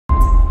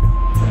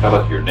Tell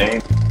us your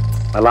name.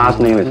 My last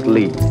name is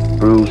Lee,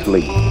 Bruce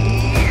Lee.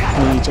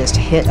 We just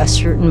hit a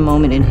certain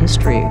moment in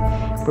history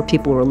where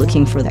people were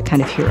looking for that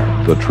kind of hero.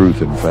 The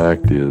truth, in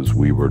fact, is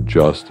we were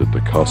just at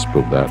the cusp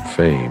of that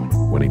fame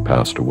when he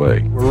passed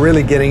away. We're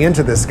really getting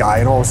into this guy,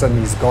 and all of a sudden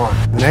he's gone.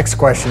 The next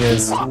question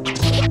is,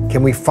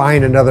 can we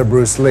find another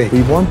Bruce Lee?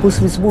 We want Bruce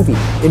Lee's movie.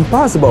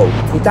 Impossible.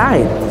 He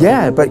died.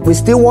 Yeah, but we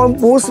still want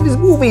Bruce Lee's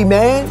movie,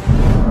 man.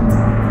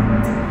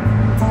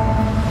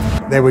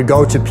 They would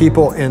go to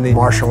people in the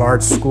martial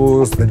arts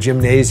schools, the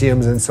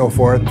gymnasiums and so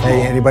forth.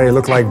 Hey, anybody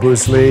look like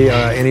Bruce Lee?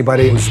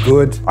 Anybody who's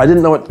good? I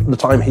didn't know at the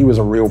time he was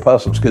a real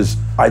person because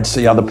I'd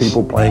see other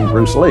people playing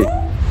Bruce Lee.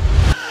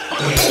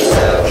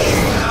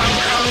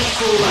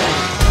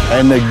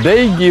 And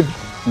they give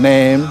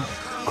name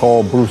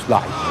called Bruce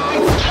Lee.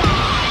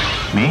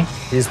 Me?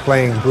 He's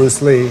playing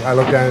Bruce Lee. I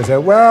looked down and said,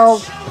 well,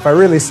 if I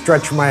really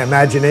stretch my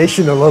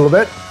imagination a little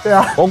bit,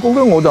 yeah. 我覺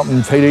得我就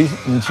唔似你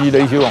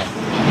小龍。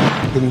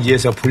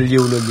 흥지에서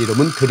불리우는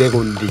이름은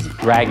드래곤 리.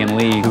 Dragon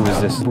Lee, who was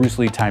this Bruce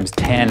Lee times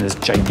 10, this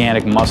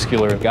gigantic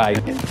muscular guy.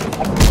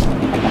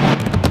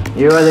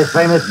 You are the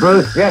famous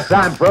Bruce? Yes,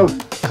 I'm Bruce.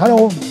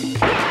 Hello.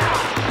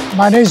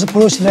 My name is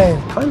Bruce Lee.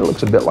 Kind of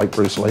looks a bit like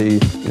Bruce Lee.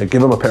 You know,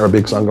 give him a pair of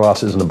big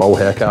sunglasses and a bowl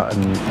haircut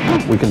and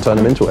we can turn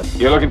him into it.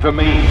 You're looking for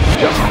me.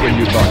 Just when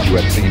you thought you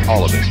had seen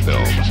all of his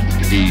films,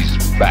 he's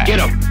back. Get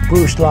him.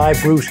 Bruce Lee,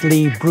 Bruce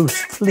Lee, Bruce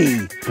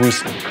Flea.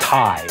 Bruce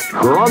Tai.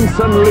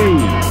 Bronson Lee.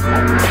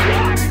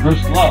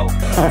 Bruce Lowe.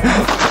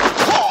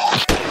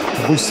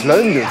 Bruce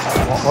Lee.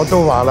 我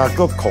都話啦，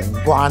個窮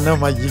慣啊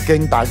嘛，已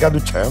經大家都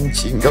搶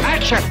錢咁。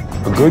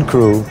A good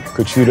crew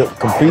could shoot a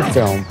complete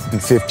film in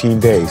 15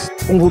 days.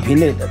 功夫片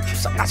咧就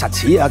實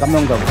似啊咁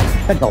樣就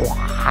一個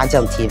哇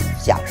這樣貼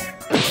下。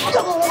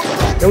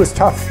It was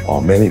tough.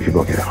 Oh, many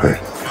people get hurt.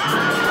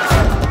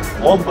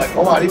 我唔係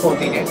講話呢部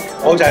電影，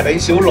我就係李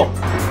小龍。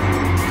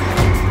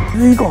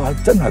呢個係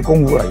真係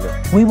功夫嚟嘅。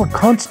 We were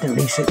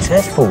constantly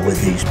successful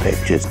with these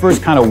pictures.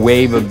 First kind of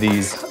wave of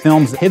these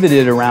films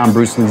pivoted around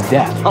Bruce Lee's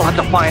death. I'll have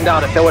to find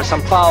out if there was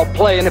some foul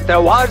play, and if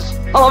there was,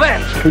 I'll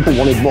avenge. People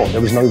wanted more. There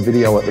was no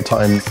video at the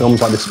time.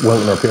 Films like this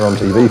weren't going to appear on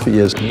TV for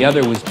years. The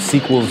other was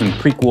sequels and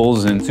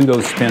prequels and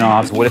pseudo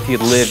spin-offs. What if he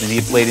had lived and he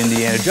had played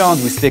Indiana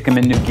Jones? We stick him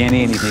in New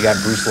Guinea and you got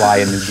Bruce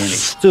Lee in New Guinea.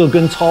 這個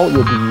跟超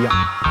又不一樣。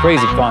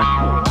 Crazy fun.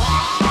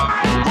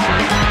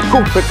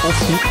 高逼我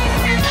死。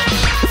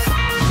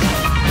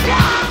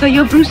 So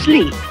you're Bruce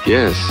Lee?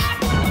 Yes.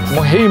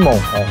 我希望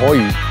我可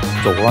以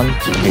做返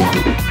自己。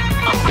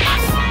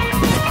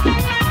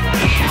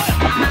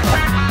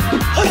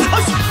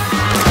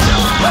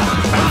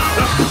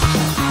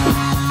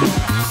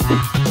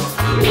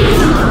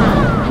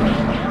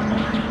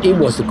 It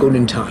was the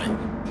golden time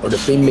of the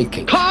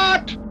filmmaking.